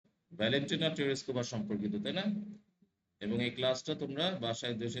Valentina টেরেস্কোভা সম্পর্কিত, তাই না? এবং এই ক্লাসটা তোমরা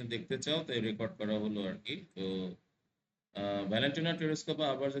বাসায় দেশে দেখতে চাও, তাই রেকর্ড করা হলো আর কি। তো ভ্যালেন্টিনা টেরেস্কোভা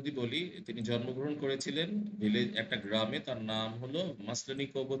আবার যদি বলি, তিনি জন্মগ্রহণ করেছিলেন ভিলেজ একটা গ্রামে, তার নাম হলো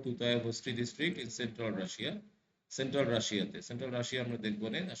মাসলেনিকোভো তুতায়েভস্কি district in central Russia. Central Russia আমরা দেখবো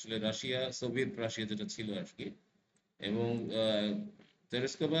না, আসলে রাশিয়া সোভিয়েত রাশিয়া যেটা ছিল আর কি। এবং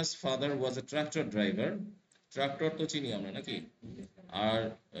তেরেস্কোভাস father was A tractor driver. Tractor তো চিনি আমরা নাকি। আর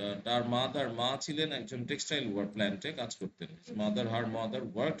তার মা ছিলেন একজন টেক্সটাইল প্ল্যান্টে কাজ করতেন। Her mother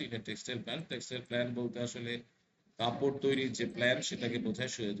worked in a textile plant. Textile plant বলতে আসলে কাপড় তৈরির যে প্ল্যান্ট সেটাকে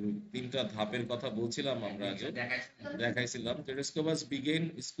বোঝায়। তিনটা ধাপের কথা বলছিলাম আমরা আগে, দেখাইছিলাম। তেরেস্কোভাস বিগেন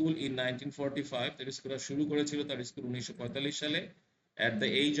স্কুল ইন 1945। তেরেস্কোভা শুরু করেছিল তার স্কুল 1945 সালে, অ্যাট দ্য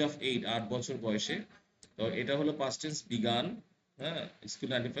এজ অফ 8, 8 বছর বয়সে। তো এটা হলো পাস্ট টেন্স বিগান। হ্যাঁ, school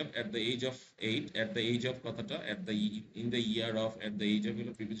 95 at the age of 8। At the age of কথাটা at the in the year of, at the age of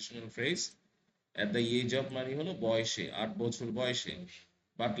হলো prepositional phrase. At the age of মানে হলো বয়সে, 8 বছর বয়সে।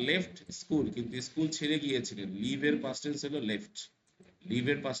 বাট লেফট স্কুল, কিন্তু school ছেড়ে গিয়েছিলেন। লিভের পাস্ট টেন্স হলো লেফট।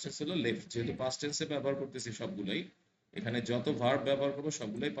 লিভের পাস্ট টেন্স হলো লেফট। যেহেতু পাস্ট টেন্সে ব্যবহার করতেছি সবগুলোই, এখানে যত ভার্ব ব্যবহার করবো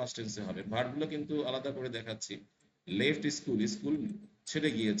সবগুলোই পাস্ট টেন্সে হবে। ভার্বগুলো কিন্তু আলাদা করে দেখাচ্ছি। লেফট স্কুল, স্কুল ছেড়ে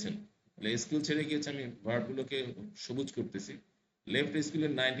গিয়েছেন। স্কুল ছেড়ে গিয়েছে, আমি ভার্বগুলোকে সবুজ করতেছি। লেফট স্কুল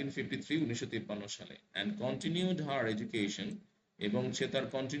ইন 1953, 1953 সালে। অ্যান্ড কন্টিনিউড হার এডুকেশন, এবং সে তার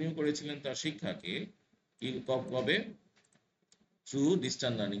কন্টিনিউ করেছিলেন তার শিক্ষাকে। কবে? Through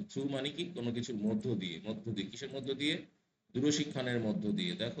distance learning. থ্রু মানে কি? কোনো কিছুর মধ্য দিয়ে। মধ্য দিয়ে কিসের মধ্য দিয়ে? দূরশিক্ষণের মধ্য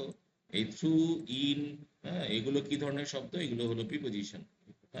দিয়ে। দেখো, এই থ্রু, ইন, হ্যাঁ, এগুলো কি ধরনের শব্দ? এগুলো হলো প্রিপোজিশন।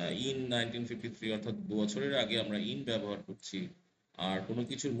 হ্যাঁ, ইন 1953 অর্থাৎ বছরের আগে আমরা ইন ব্যবহার করছি। আর কোনো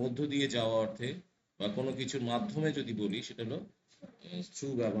কিছুর মধ্য দিয়ে যাওয়া অর্থে বা কোনো কিছুর মাধ্যমে যদি বলি, সেটা হলো থ্রু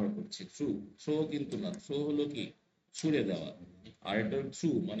ব্যবহার করছি। থ্রু, থ্রো কিন্তু না, থ্রো হলো কি? ছুড়ে দেওয়া। আর এটা থ্রু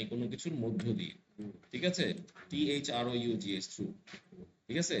মানে কোনো কিছুর মধ্য দিয়ে। ঠিক আছে? THROUGH, through.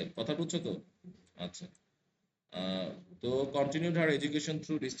 ঠিক আছে, কথা বুঝছো তো? আচ্ছা। আহ, তো continued her education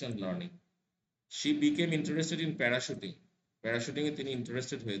through distance learning. She became interested in parachuting. Parachuting এ তিনি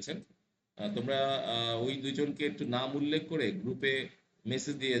ইন্টারেস্টেড হয়েছেন। তোমরা ওই দুজনকে একটু নাম উল্লেখ করে গ্রুপে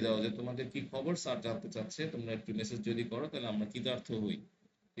মেসেজ দিয়ে দাও যে তোমাদের কি খবর, স্যার জানতে চাচ্ছে। তোমরা একটু মেসেজ যদি করো তাহলে আমরা কৃতার্থ হই।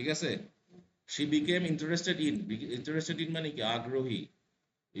 ঠিক আছে? She became interested in, interested in মানে কি? আগ্রহী।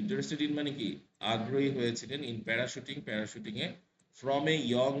 ইন্টারেস্টেড ইন মানে কি? আগ্রহী হয়েছিলেন। In parachuting, parachuting A. From a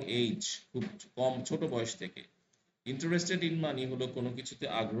young age, খুব কম ছোট বয়স থেকে। ইন্টারেস্টেড ইন মানে হলো কোনো কিছুতে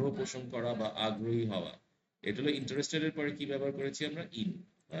আগ্রহ পোষণ করা বা আগ্রহী হওয়া। এটা হলো ইন্টারেস্টেড এর পরে কি ব্যবহার করেছি আমরা? In,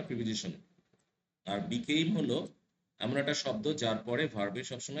 preposition. আর বিকেম হলো এমন একটা শব্দ যার পরে ভার্বের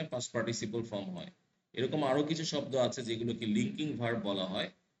সবসময় পাস্ট পার্টিসিপল ফর্ম হয়। এরকম আরো কিছু শব্দ আছে যেগুলোকে লিঙ্কিং ভার্ব বলা হয়।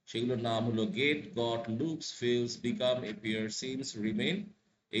 সেগুলোর নাম হলো gate, goat, looks, feels, become, appear, seems, remain.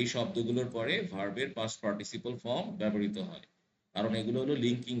 এই শব্দগুলোর পরে ভার্বের পাস্ট পার্টিসিপল ফর্ম ব্যবহৃত হয়, কারণ এগুলো হলো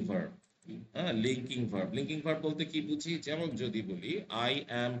লিঙ্কিং ভার্ব। হ্যাঁ, লিঙ্কিং ভার্ব। লিঙ্কিং ভার্ব বলতে কি বুঝি? যেমন যদি বলি I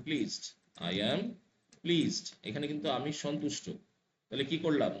am pleased. I am pleased, এখানে কিন্তু আমি সন্তুষ্ট। তাহলে কি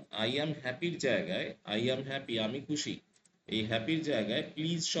করলাম? আই অ্যাম হ্যাপির জায়গায় আই অ্যাম হ্যাপি, আমি খুশি, এই হ্যাপির জায়গায়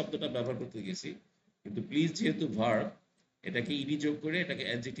প্লিজ শব্দটা ব্যবহার করতে গেছি। কিন্তু প্লিজ যেহেতু ভার্ব, এটাকে ইডি যোগ করে এটাকে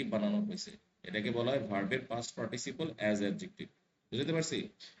অ্যাডজেক্টিভ বানানো হয়েছে। এটাকে বলা হয় ভার্বের পাস্ট পার্টিসিপল অ্যাজ অ্যাডজেক্টিভ। বুঝতে পারছি?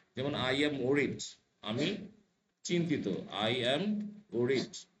 যেমন আই অ্যাম ওরিড, আমি চিন্তিত। আই অ্যাম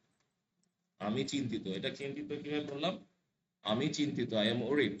ওরিড, আমি চিন্তিত। এটা চিন্তিত কিভাবে বললাম? আমি চিন্তিত, আই এম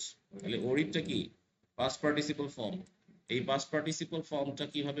ওরিড। তাহলে ওরিডটা কি? Past participle form. এই পাস্ট পার্টিসিপল ফর্মটা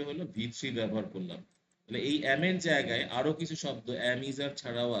কিভাবে হলো? ভি3 ব্যবহার করলাম। তাহলে এই অ্যাম এর জায়গায় আরো কিছু শব্দ অ্যাম ইজ আর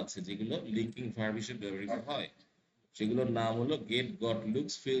ছাড়াও আছে যেগুলো লিঙ্কিং ভার্ব হিসেবে ব্যবহৃত হয়। সেগুলোর নাম হলো gate, goat,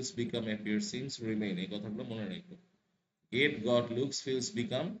 looks, feels, become, appear, seems, remain. এই কথাগুলো মনে রাখবো। Get, got, looks, feels,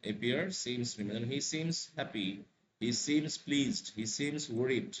 become, appear, seems, remain. He seems happy. He seems pleased. He seems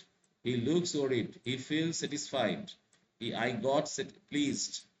worried. He looks worried. He feels satisfied. I got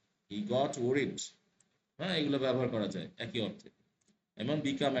pleased. He got worried. হ্যাঁ, এগুলো ব্যবহার করা যায় একই অর্থে। এমন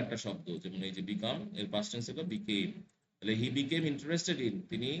বিকাম একটা শব্দ, যেমন এই যে বিকাম এর পাস্ট টেন্স হলো বিকেম। তাহলে হি বিকেম ইন্টারেস্টেড ইন,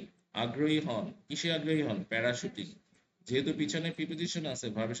 তিনি আগ্রহী হন। কিসে আগ্রহী হন? প্যারাশুটিং। যেহেতু পিছনে প্রিপোজিশন আছে,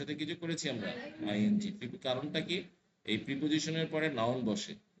 ভার্বের সাথে কিছু করেছি আমরা আইএনজি। কারণটা কি? এই প্রিপোজিশনের পরে নাউন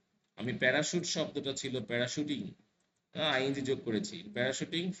বসে। আমি প্যারাশুট শব্দটা ছিল প্যারাশুটিং, আইএনজি যোগ করেছি।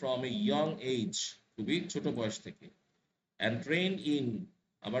 Parachuting from a young age, খুবই ছোট বয়স থেকে। অ্যান্ড ট্রেন ইন,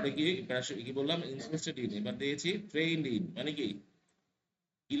 আবার কি কি বললাম? ইন্টারেস্টেড ইন, এবার দিয়েছি ট্রেন ইন মানে কি?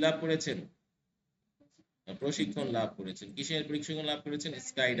 কি লাভ করেছেন? প্রশিক্ষণ লাভ করেছেন। কিসের প্রশিক্ষণ লাভ করেছেন?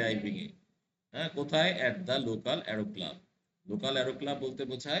 স্কাই ডাইভিং এ। হ্যাঁ, কোথায়? At the local arrow club. Local arrow club বলতে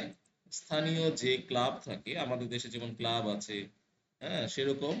বোঝায় স্থানীয় যে ক্লাব থাকে। আমাদের দেশে যেমন ক্লাব আছে, হ্যাঁ,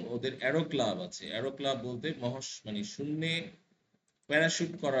 সেরকম ওদের অ্যারো ক্লাব আছে। অ্যারো ক্লাব বলতে মানে শূন্যে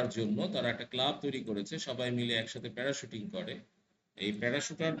প্যারাশুট করার জন্য তারা একটা ক্লাব তৈরি করেছে, সবাই মিলে একসাথে প্যারাশুটিং করে। এই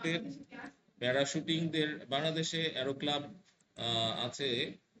প্যারাশুটিংদের বাংলাদেশে অ্যারো ক্লাব আছে,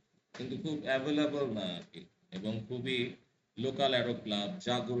 কিন্তু খুব অ্যাভেলেবল না আর কি। এবং খুবই লোকাল অ্যারো ক্লাব,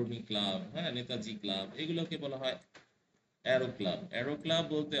 জাগরণী ক্লাব, হ্যাঁ, নেতাজি ক্লাব, এগুলোকে বলা হয় অ্যারো ক্লাব। অ্যারো ক্লাব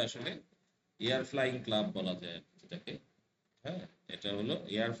বলতে আসলে এয়ার ফ্লাইং ক্লাব বলা যায় যেটাকে। হ্যাঁ, এটা হলো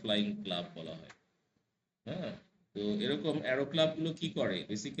এয়ার ফ্লাইং ক্লাব বলা হয়। হ্যাঁ, তো এরকম অ্যারো ক্লাবগুলো কি করে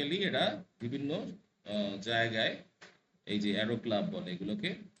বেসিক্যালি, এরা বিভিন্ন জায়গায়, এই যে অ্যারো ক্লাব বলে এগুলোকে,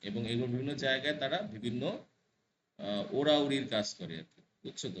 এবং এগুলো বিভিন্ন জায়গায় তারা বিভিন্ন ওড়াউড়ির কাজ করে আর কি,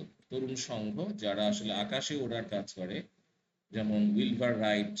 বুঝছো তো? তরুণ সংঘ যারা আসলে আকাশে ওড়ার কাজ করে, যেমন উইলভার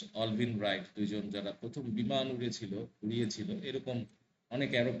রাইট, অলভিন রাইট, দুইজন যারা প্রথম বিমান উড়িয়েছিল, এরকম অনেক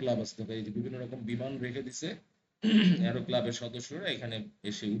অ্যারো ক্লাব আছে। তবে এই যে বিভিন্ন রকম বিমান রেখে দিছে, অ্যারো ক্লাবের সদস্যরা এখানে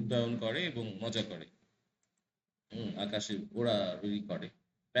এসে উড্ডয়ন করে এবং মজা করে। আকাশে ওড়াউড়ি করে,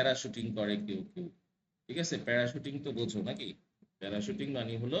 প্যারাশুটিং করে কেউ কেউ। ঠিক আছে, প্যারাশুটিং তো বোঝো নাকি? প্যারাশুটিং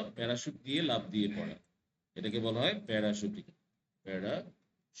মানে হলো প্যারাশুট দিয়ে লাফ দিয়ে পড়া, এটাকে বলা হয় প্যারাশুটিং।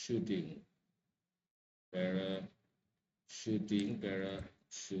 প্যারাশুটিং, প্যারাশুটিং,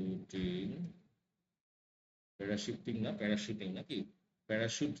 প্যারাশুটিং না, প্যারাশুটিং নাকি?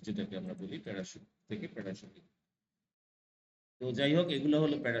 প্যারাশুট যেটাকে আমরা বলি, প্যারাশুট থেকে প্যারাশুটিং। তো যাই হোক, এগুলো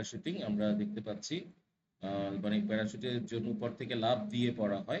হলো প্যারাশুটিং আমরা দেখতে পাচ্ছি। মানে প্যারাশুটের জন্য উপর থেকে লাফ দিয়ে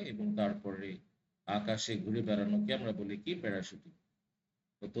পড়া হয় এবং তারপরে আকাশে ঘুরে বেড়ানোকে আমরা বলি কি, প্যারাশুটিং।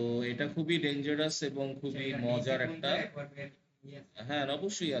 তো এটা খুবই ডেঞ্জারাস এবং খুবই মজার একটা। হ্যাঁ,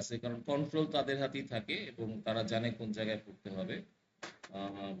 অবশ্যই আছে, কারণ কন্ট্রোল তাদের হাতেই থাকে এবং তারা জানে কোন জায়গায় পড়তে হবে।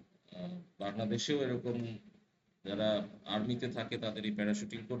 আহ, বাংলাদেশেও এরকম যারা আর্মিতে থাকে তাদের এই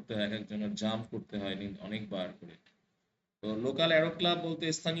প্যারাশুটিং করতে হয়, এক একজনের জাম্প করতে হয় অনেকবার করে। তো লোকাল অ্যারো ক্লাব বলতে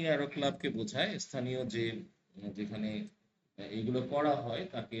স্থানীয় অ্যারো ক্লাবকে বোঝায়। স্থানীয় যে যেখানে এইগুলো করা হয়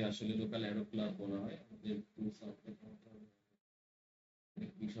তাকে আসলে লোকাল অ্যারো ক্লাব বলা হয়। আমাদের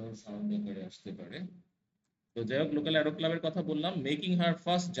বিশাল সাউন্ড করে আসতে পারে। তো যাই হোক, লোকাল অ্যারো ক্লাবের কথা বললাম। মেকিং হার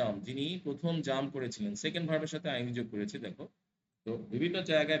ফার্স্ট জাম্প, যিনি প্রথম জাম্প করেছিলেন, সেকেন্ড ভার্বের সাথে আইএনজি যোগ করেছি দেখো। তো বিভিন্ন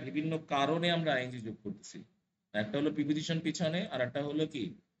জায়গায় বিভিন্ন কারণে আমরা আইএনজি যোগ করতেছি। একটা হলো প্রিপোজিশন পিছনে, আর একটা হলো কি,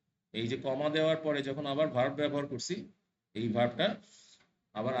 এই যে কমা দেওয়ার পরে যখন আবার ভার্ব ব্যবহার করছি, এই ভার্বটা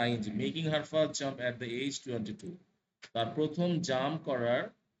আবার ING. Making her first jump at the age 22, তার প্রথম জাম্প করার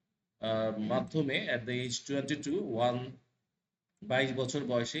মাধ্যমে অ্যাট দ্য এজ 22, 22 বছর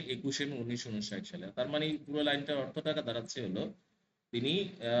বয়সে 21 মে 1959 সালে। তার মানে এই পুরো লাইনটার অর্থটা দাঁড়াচ্ছে হলো, তিনি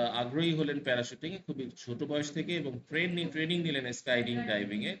আগ্রহী হলেন প্যারাশুটিং এ খুবই ছোট বয়স থেকে, এবং ট্রেনিং নিলেন স্কাইডিং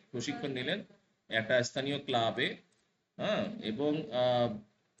ডাইভিং এ, প্রশিক্ষণ নিলেন একটা স্থানীয় ক্লাবে। হ্যাঁ, এবং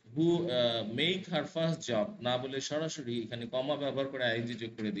হু মেক হার ফার্স্ট জাম্প না বলে সরাসরি এখানে কমা ব্যবহার করে আইএনজি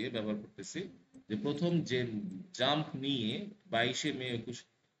যোগ করে দিয়ে ব্যবহার করতেছি, যে প্রথম যে জাম্প নিয়ে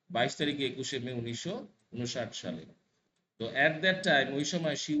 22 তারিখে 21 মে 1959 সালে। তো অ্যাট দ্যাট টাইম, ওই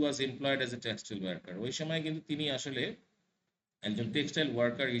সময় she was employed as a textile worker. ওই সময় কিন্তু তিনি আসলে একজন টেক্সটাইল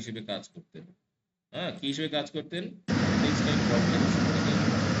ওয়ার্কার হিসেবে কাজ করতেন। হ্যাঁ, কি হিসেবে কাজ করতেন? টেক্সটাইল ওয়ার্কার হিসেবে তিনি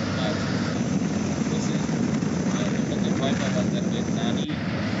কাজ করতেন। ঠিক আছে? আর তোমরা তো ভয় পাবার, দেখবে নারী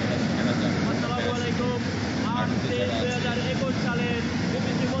যারা যারা যারা আসসালামু প্যারাশুটিং আলাইকুম। আট আর্মিতে তেইশ যারা দুই আছে। হাজার একুশ সালের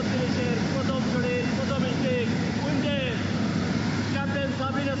বিপিসি 32-এর প্রথম জুড়ির প্রথম ইনস্টিক উইন্ডের captain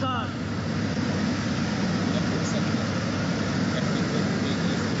Sabir Hasan. Captain Sabina, captain বলতে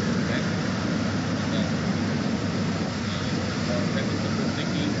ইংলিশ র্যাঙ্ক, এটা এটা কিন্তু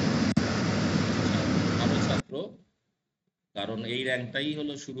প্রত্যেকেই ভালো ছাত্র, কারণ এই র্যাঙ্কটাই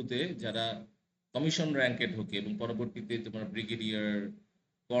হলো শুরুতে যারা কমিশন র্যাঙ্কে ঢোকে এবং পরবর্তীতে তোমার ব্রিগেডিয়ার,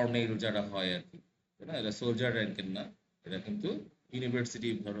 কর্নেল যারা হয় আর কি, তাই না? এরা সোলজার র্যাঙ্কের না, এরা কিন্তু ইউনিভার্সিটি,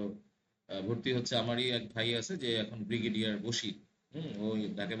 ধরো ভর্তি হচ্ছে। আমারই এক ভাই আছে যে এখন ব্রিগেডিয়ার বসির, ওই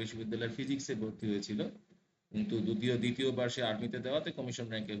ঢাকা বিশ্ববিদ্যালয়ের ফিজিক্সে ভর্তি হয়েছিল, কিন্তু দ্বিতীয়বার সে আর্মিতে দেওয়াতে কমিশন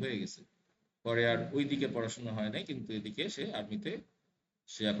র্যাঙ্কে হয়ে গেছে। পরে আর ওই দিকে পড়াশোনা হয় নাই, কিন্তু এদিকে সে আর্মিতে,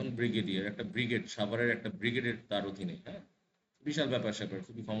 সে এখন ব্রিগেডিয়ার, একটা ব্রিগেড, সাভারের একটা ব্রিগেডের তার অধীনে। হ্যাঁ, বিশাল ব্যাপার স্যাপার,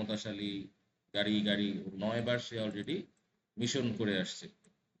 খুবই ক্ষমতাশালী। গাড়ি গাড়ি 9বার সে অলরেডি মিশন করে আসছে,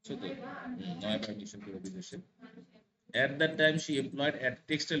 বুঝছো তো? 9বার মিশন করে বিদেশে। At that time she employed at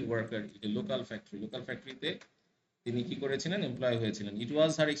textile worker in a local factory. Local ফ্যাক্টরিতে তিনি কি করেছিলেন? এমপ্লয় হয়েছিলেন। ইট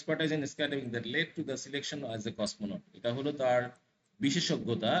ওয়াজ হার expertise in skydiving that lead to the selection as a cosmonaut. এটা হলো তার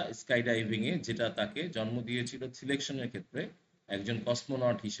বিশেষজ্ঞতা স্কাই ডাইভিং এ, যেটা তাকে জন্ম দিয়েছিল সিলেকশনের ক্ষেত্রে একজন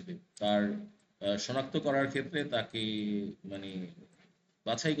কসমোনট হিসেবে। তার শনাক্ত করার ক্ষেত্রে তাকে, মানে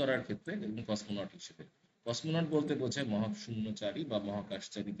বাছাই করার ক্ষেত্রে একজন কসমোনট হিসেবে। কসমোনট বলতে বোঝায় মহাশূন্যচারী বা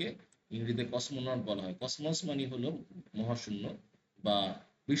মহাকাশচারীকে ইংরেজিতে কসমোনট বলা হয়। কসমস মানে হলো মহাশূন্য, বা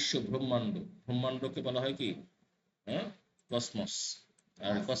বিশ্ব ব্রহ্মাণ্ড, ব্রহ্মাণ্ডকে বলা হয় কি, হ্যাঁ, কসমস।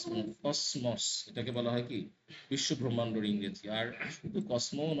 আর কসমস এটাকে বলা হয় কি, বিশ্ব ব্রহ্মাণ্ডর ইংরেজি। আর শুধু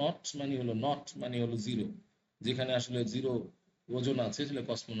কসমো নট মানে হলো জিরো, যেখানে আসলে জিরো ওজন আছে সেটা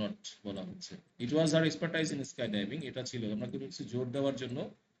কসমোনট বলা হচ্ছে। ইট ওয়াজ আর এক্সপার্টাইজ ইন স্কাই ডাইভিং, এটা ছিল, আমরা কোনো কিছু জোর দেওয়ার জন্য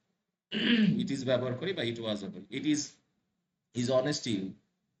ইট ইজ ব্যবহার করি বা ইট ওয়াজ, it is his honesty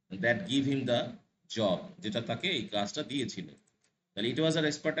that give him the job, যেটা তাকে এই কাজটা দিয়েছিল। তাহলে ইট ওয়াজ আর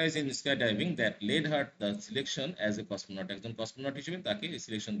expertise in sky diving that lead her the selection as a cosmonaut, একজন কসমোনট হিসেবে তাকে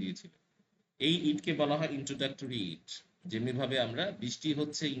সিলেকশন দিয়েছিল। এই ইটকে বলা হয় ইন্ট্রোডাক্টরি ইট। যেমনি ভাবে আমরা বৃষ্টি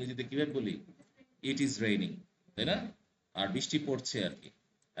হচ্ছে ইংরেজিতে কিভাবে বলি, ইট ইজ রেইনিং, তাই না? আর বৃষ্টি পড়ছে আর কি।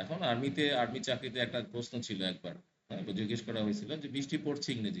 এখন আর্মি চাকরিতে একটা প্রশ্ন ছিল একবার, হ্যাঁ, জিজ্ঞেস করা হয়েছিল যে বৃষ্টি পড়ছে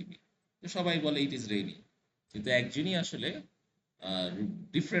ইংরেজি কি, তো সবাই বলে ইট ইজ রেইনিং, কিন্তু একজনই আসলে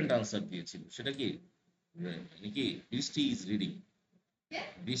ডিফারেন্ট আনসার দিয়েছিল। সেটা কি, মানে কি, বৃষ্টি ইজ রিডিং,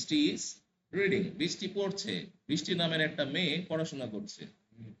 বৃষ্টি ইজ রিডিং, বৃষ্টি পড়ছে, বৃষ্টি নামের একটা মেয়ে পড়াশোনা করছে।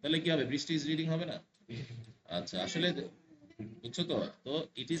 তাহলে কি হবে, বৃষ্টি ইজ রিডিং হবে না? আচ্ছা, আসলে বুঝছো তো? তো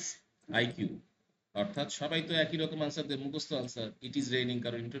ইট ইজ আইকিউ, অর্থাৎ সবাই তো একই রকম আনসার দেয়, মুখস্থ আনসার, ইট ইজ রেইনিং,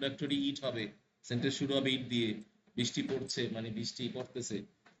 কারণ ইন্ট্রোডাক্টরি ইট হবে, সেন্টেন্স শুরু হবে ইট দিয়ে, বৃষ্টি পড়ছে মানে বৃষ্টি পড়তেছে,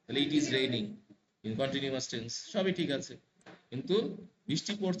 তাহলে it is raining in continuous tense, সবই ঠিক আছে। কিন্তু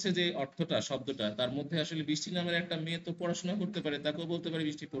বৃষ্টি পড়ছে যে অর্থটা, শব্দটা, তার মধ্যে আসলে বৃষ্টি নামের একটা মেয়ে তো পড়াশোনা করতে পারে, তাকেও বলতে পারে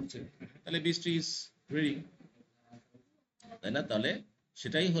বৃষ্টি পড়ছে, তাহলে বৃষ্টি ইজ রিডিং, তাই না? তাহলে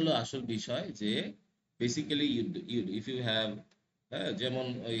সেটাই হলো আসল বিষয়, যে বেসিক্যালি ইফ ইউ হ্যাভ, হ্যাঁ, যেমন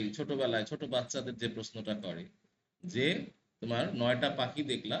ওই ছোটবেলায় ছোট বাচ্চাদের যে প্রশ্নটা করে, যে তোমার 9টা পাখি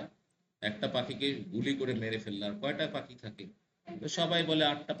দেখলা, একটা পাখিকে গুলি করে মেরে ফেললা, আর কয়টা পাখি থাকে? তো সবাই বলে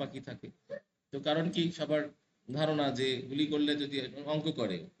 8টা পাখি থাকে। তো কারণ কি, সবার ধারণা যে গুলি করলে যদি অঙ্ক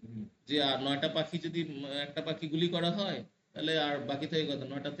করে, যে আর 9টা পাখি যদি একটা পাখি গুলি করা হয়, তাহলে আর বাকি থেকে কত,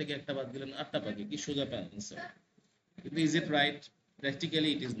 9টা থেকে একটা বাদ দিলেন, 8টা পাখি, কি সোজা আনসার। কিন্তু is it right?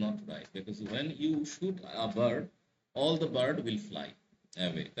 Practically, it is not right, because when you shoot a bird, all the bird will fly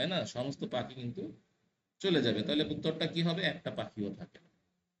away, তাই না? সমস্ত পাখি কিন্তু চলে যাবে, তাহলে উত্তরটা কি হবে, একটা পাখিও থাকে না।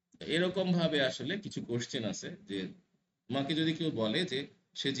 তো এরকম ভাবে আসলে কিছু কোশ্চেন আছে, যে তোমাকে যদি কেউ বলে যে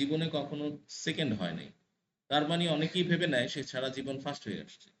সে জীবনে কখনো সেকেন্ড হয় নাই, তার মানে অনেকেই ভেবে নেয় সে সারা জীবন ফার্স্ট হয়ে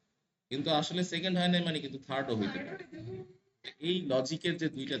আসছে, কিন্তু আসলে সেকেন্ড হয় নাই মানে কিন্তু থার্ডও হইতে পারে। এই লজিকের যে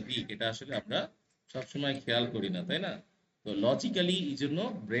দুইটা দিক, এটা আসলে আমরা সবসময় খেয়াল করি না, তাই না? তো লজিক্যালি এই জন্য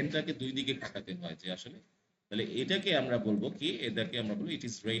ব্রেনটাকে দুই দিকে খাটাতে হয়, যে আসলে তাহলে এটাকে আমরা বলবো কি, এটাকে আমরা বলবো it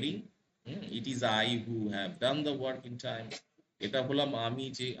is raining, it is I who have done the work in time, এটা হলাম আমি,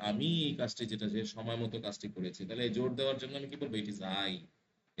 যে আমি এই কাজটি, যেটা যে সময় মতো কাজটি করেছি, তাহলে জোর দেওয়ার জন্য আমি কি বলবো, ইট ইজ আই,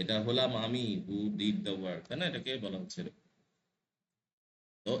 এটা হলাম আমি হু ডিড দ্য ওয়ার্ক, তাই না? এটাকে বলা হচ্ছে এরকম।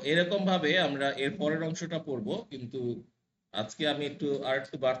 তো এরকম ভাবে আমরা এর পরের অংশটা পড়বো, কিন্তু আজকে আমি একটু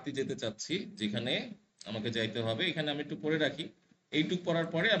বাড়তি যেতে চাচ্ছি, যেখানে আমাকে যাইতে হবে, এখানে আমি একটু পড়ে রাখি। এইটুক পড়ার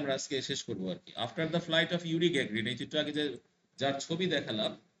পরে আমরা আজকে শেষ করবো আর কি। After the flight of Yuri গ্যাগ্রিন, এই চিত্র আগে যে যার ছবি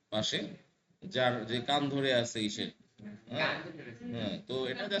দেখালাম পাশে, যার যে কান ধরে আছে ইসে, হ্যাঁ, হ্যাঁ, তো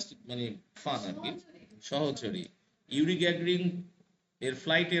এটা জাস্ট মানে ফান আর কি, সহচরী। ইউরি গ্যাগ্রিন এর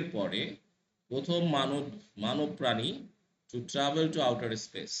ফ্লাইটের পরে প্রথম মানব প্রাণী to travel to outer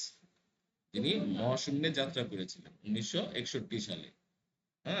space, তিনি মহাশূন্যে যাত্রা করেছিলেন 1961 সালে।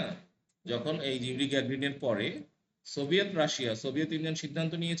 হ্যাঁ, যখন এই ইউরি গ্যাগ্রিনের পরে সোভিয়েত ইউনিয়ন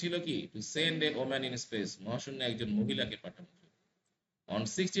সিদ্ধান্ত নিয়েছিল কি, to send a woman in space, মহাশূন্যে একজন মহিলাকে পাঠানো। অন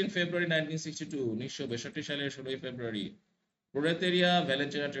 16 ফেব্রুয়ারি 1962, 1962 সালের 16 ফেব্রুয়ারি, প্রোলেতেরিয়া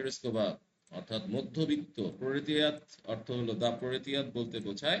ভ্যালেন্টিনা টেরেস্কোভা, অর্থাৎ মধ্যবিত্ত, প্রোলেতিয়াত অর্থ হলো, দা প্রোলেতিয়াত বলতে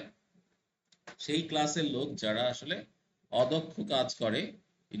বোঝায় সেই ক্লাসের লোক যারা আসলে অদক্ষ কাজ করে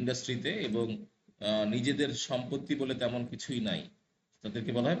ইন্ডাস্ট্রিতে, এবং নিজেদের সম্পত্তি বলে তেমন কিছুই নাই,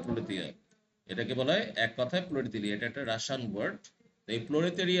 তাদেরকে বলা হয় প্রোলেতারিয়া। এটাকে বলা হয় এক কথায় প্রোলেতারিয়া, এটা একটা রাশিয়ান ওয়ার্ড। এই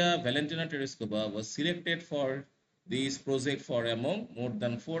প্রোলেতারিয়া Valentina টেরেস্কোভা was selected for this project for among more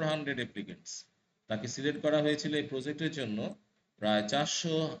than 400 applicants, তাকে সিলেক্ট করা হয়েছিল এই প্রজেক্টের জন্য প্রায়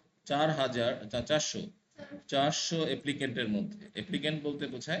 400 অ্যাপ্লিকেন্টের মধ্যে। অ্যাপ্লিকেন্ট বলতে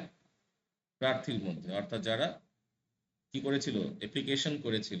বোঝায় প্রার্থীর মধ্যে, অর্থাৎ যারা কি করেছিল, অ্যাপ্লিকেশন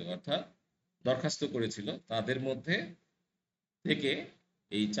করেছিল, অর্থাৎ দরখাস্ত করেছিল, তাদের মধ্যে থেকে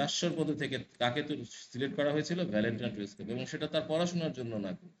এই 400-র মধ্যে থেকে কাকে তো সিলেক্ট করা হয়েছিল, ভ্যালেন্টিনা টেরেস্কোভা, এবং সেটা তার পড়াশোনার জন্য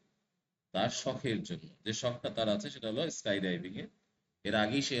না, তার শখের জন্য, যে শখটা তার আছে সেটা হলো স্কাই ডাইভিং এ। এর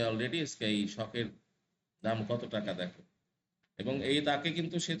আগেই সে অলরেডি স্কাই শখের দাম কত টাকা দেখো। এবং এই তাকে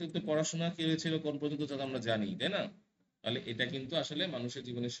কিন্তু, সে তো পড়াশোনা কি হয়েছিল কোন পর্যন্ত তা আমরা জানি, তাই না? তাহলে এটা কিন্তু আসলে মানুষের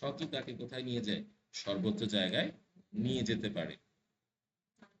জীবনে শখই তাকে কোথায় নিয়ে যায়, সর্বোচ্চ জায়গায় নিয়ে যেতে পারে।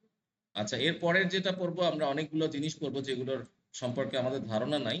 আচ্ছা, এর পরের যেটা পড়বো, আমরা অনেকগুলো জিনিস পড়বো যেগুলোর সম্পর্কে আমাদের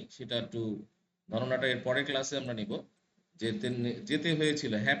ধারণা নাই, সেটা একটু ধারণাটা এর পরের ক্লাসে আমরা নিব। যেতে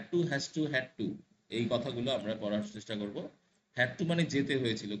হয়েছিল, have to, has to, had to, এই কথাগুলো আমরা পড়ার চেষ্টা করব। হ্যাড টু মানে যেতে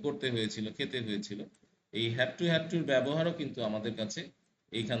হয়েছিল, করতে হয়েছিল, খেতে হয়েছিল। এই হ্যাভ টুর ব্যবহারও কিন্তু আমাদের কাছে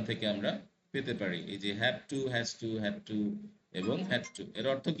এইখান থেকে আমরা পেতে পারি। এই যে have to, has to, had to এবং হ্যাড টু, এর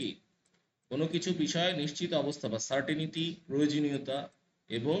অর্থ কি? কোনো কিছু বিষয়ে নিশ্চিত অবস্থা বা সার্টেনিটি, প্রয়োজনীয়তা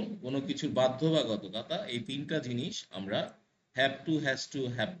এবং কোনো কিছুর বাধ্যবাধকতা, এই তিনটা জিনিস আমরা have to, has to,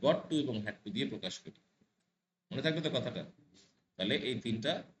 have got to এবং হ্যাড টু দিয়ে প্রকাশ করি। মনে থাকবে তো কথাটা? তাহলে এই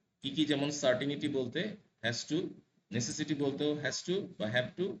তিনটা কি কি, যেমন সার্টেনিটি বলতে হ্যাজ টু, নেসেসিটি বলতেও হ্যাজ টু বা হ্যাভ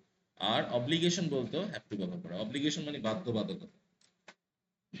টু, আর অব্লিগেশন বলতেও হ্যাভ টু ব্যবহার করা। অব্লিগেশন মানে বাধ্যবাধকতা,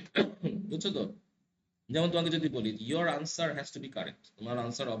 বুঝছো তো? যেমন তোমাকে যদি বলি your answer has to B correct, তোমার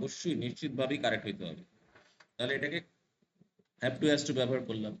আনসার অবশ্যই নিশ্চিতভাবেই কারেক্ট হইতে হবে, তাহলে এটাকে হ্যাভ টু, হ্যাজ টু ব্যবহার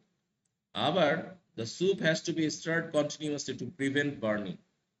করলাম। আবার the soup has to B stirred continuously to prevent burning,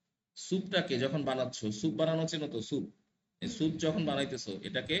 স্যুপটাকে যখন বানাচ্ছ, স্যুপ বানানো চেনো তো? স্যুপ, এই স্যুপ যখন বানাইতেছো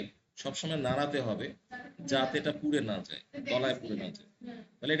এটাকে সবসময় নাড়াতে হবে যাতে এটা পুড়ে না যায়, তলায় পুড়ে না যায়,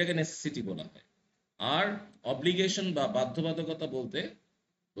 তাহলে এটাকে নেসেসিটি বলা হয়। আর অব্লিগেশন বা বাধ্যবাধকতা বলতে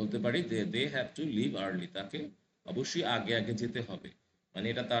বলতে পারি দে they have to leave early, তাকে অবশ্যই আগে আগে যেতে হবে, মানে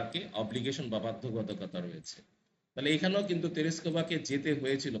এটা তাকে অব্লিগেশন বা বাধ্যবাধকতা রয়েছে। তাহলে এখানেও কিন্তু তেরেস্কোবাকে যেতে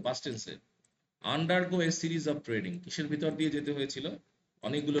হয়েছিল পাস্ট টেন্সে, undergo A series of trading, কিসের ভিতর দিয়ে যেতে হয়েছিল?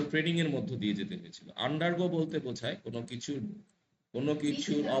 অনেকগুলো ট্রেডিং এর মধ্য দিয়ে যেতে হয়েছিল। আন্ডারগো বলতে বোঝায় কোনো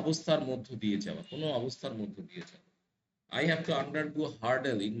কিছুর অবস্থার মধ্য দিয়ে যাওয়া, কোনো অবস্থার মধ্য দিয়ে যাওয়া। I have to undergo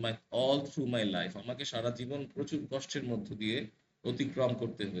হার্ডেল in my all through my life, আমাকে সারা জীবন প্রচুর কষ্টের মধ্য দিয়ে অতিক্রম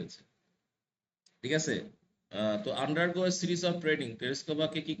করতে হয়েছে। ঠিক আছে? তো আন্ডারগো সিরিজ অফ ট্রেনিং,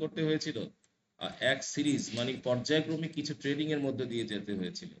 টেরেস্কোবাকে কি করতে হয়েছিল? এক সিরিজ মানে পর্যায়ক্রমিক কিছু ট্রেনিং এর মধ্যে দিয়ে যেতে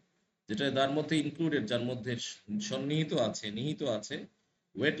হয়েছিল, যেটা তার মধ্যে ইনক্লুডেড, যার মধ্যে সন্নিহিত আছে, নিহিত আছে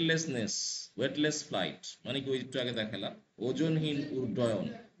ওয়েটলেসনেস, ওয়েটলেস ফ্লাইট মানে কি ওই একটু আগে দেখালাম, ওজনহীন উড্ডয়ন,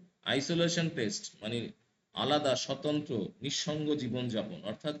 আইসোলেশন টেস্ট মানে আলাদা, স্বতন্ত্র, নিঃসঙ্গ জীবনযাপন,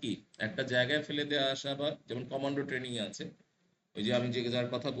 অর্থাৎ কি একটা জায়গায় ফেলে দেওয়া আসা, বা যেমন কমান্ডো ট্রেনিং আছে, ওই যে আমি যে যার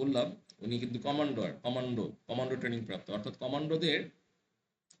কথা বললাম উনি কিন্তু কমান্ডো ট্রেনিং প্রাপ্ত, অর্থাৎ কমান্ডোদের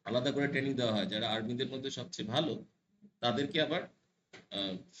আলাদা করে ট্রেনিং দেওয়া হয়, যারা আর্মিদের মধ্যে সবচেয়ে ভালো তাদেরকে আবার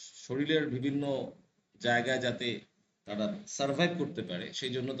আহ, শরীরের বিভিন্ন জায়গায় যাতে তারা সার্ভাইভ করতে পারে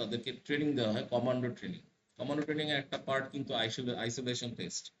সেই জন্য তাদেরকে ট্রেনিং দেওয়া হয় কমান্ডো ট্রেনিং। কমান্ডো ট্রেনিং এর একটা পার্ট কিন্তু আইসোলেশন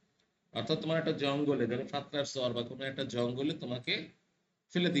টেস্ট, অর্থাৎ তোমার একটা জঙ্গলে, ধরো সাতটার শহর বা কোনো একটা জঙ্গলে তোমাকে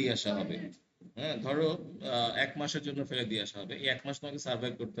ফেলে দিয়ে আসা হবে। হ্যাঁ, ধরো 1 মাসের জন্য ফেলে দিয়ে আসা হবে, এই 1 মাস তোমাকে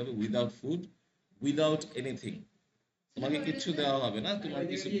সার্ভাইভ করতে হবে উইদাউট ফুড, উইদাউট এনিথিং। তোমাকে কিচ্ছু দেওয়া হবে না, তোমার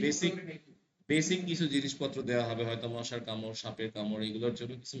কিছু বেসিক বেসিক কিছু জিনিসপত্র দেওয়া হবে, হয়তো মশার কামড়, সাপের কামড়, এগুলোর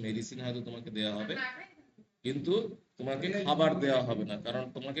জন্য কিছু মেডিসিন হয়তো তোমাকে দেওয়া হবে, কিন্তু তোমাকে খাবার দেওয়া হবে না, কারণ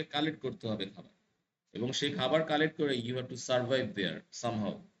তোমাকে কালেক্ট করতে হবে খাবার, এবং সেই খাবার কালেক্ট করে you have to survive there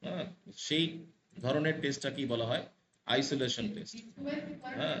somehow. হ্যাঁ, সেই ধরনের টেস্টটা কি বলা হয়? Isolation test.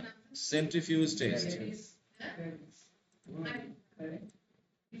 হ্যাঁ, centrifuge test,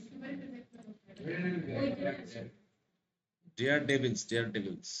 dare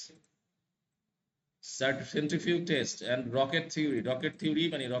Devil's, centrifuge test and rocket theory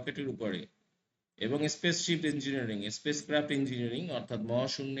মানে রকেটের উপরে, এবং স্পেসশিপ ইঞ্জিনিয়ারিং, স্পেসক্রাফট ইঞ্জিনিয়ারিং, অর্থাৎ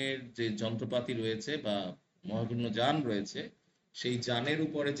মহাশূন্যের যে যন্ত্রপাতি রয়েছে বা মহাশূন্য যান রয়েছে, সেই যানের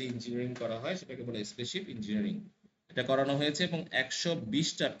উপরে যে ইঞ্জিনিয়ারিং করা হয় সেটাকে বলে স্পেসশিপ ইঞ্জিনিয়ারিং। এটা করানো হয়েছে এবং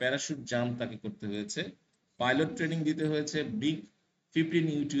 120টা প্যারাশুট জাম্প তাকে করতে হয়েছে। পাইলট ট্রেনিং দিতে হয়েছে বিগ 15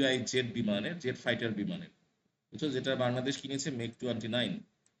 UTI জেট বিমানের, জেট ফাইটার বিমানের, বুঝছো, যেটা বাংলাদেশ কিনেছে MiG-29।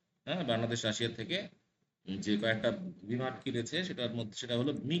 হ্যাঁ, বাংলাদেশ রাশিয়া থেকে যে কয়েকটা বিমান কিনেছে সেটার মধ্যে সেটা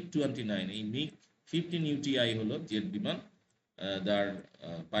হলো MiG-29। এই MiG-15 UTI হলো জেট বিমান, যার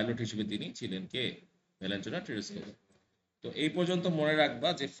পাইলট হিসেবে তিনি ছিলেন কে? ভ্যালেন্টিনা টেরেস্কোভা। তো এই পর্যন্ত মনে রাখবা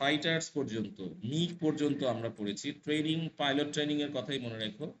যে ফাইটার্স পর্যন্ত, মিগ পর্যন্ত আমরা পড়েছি, ট্রেনিং, পাইলট ট্রেনিং এর কথাই মনে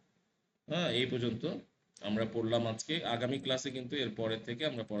রাখো। হ্যাঁ, এই পর্যন্ত আমরা পড়লাম আজকে। আগামী ক্লাসে কিন্তু এর পরের থেকে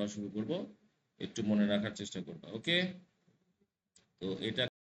আমরা পড়া শুরু করব, একটু মনে রাখার চেষ্টা করবা, ওকে? তো এটা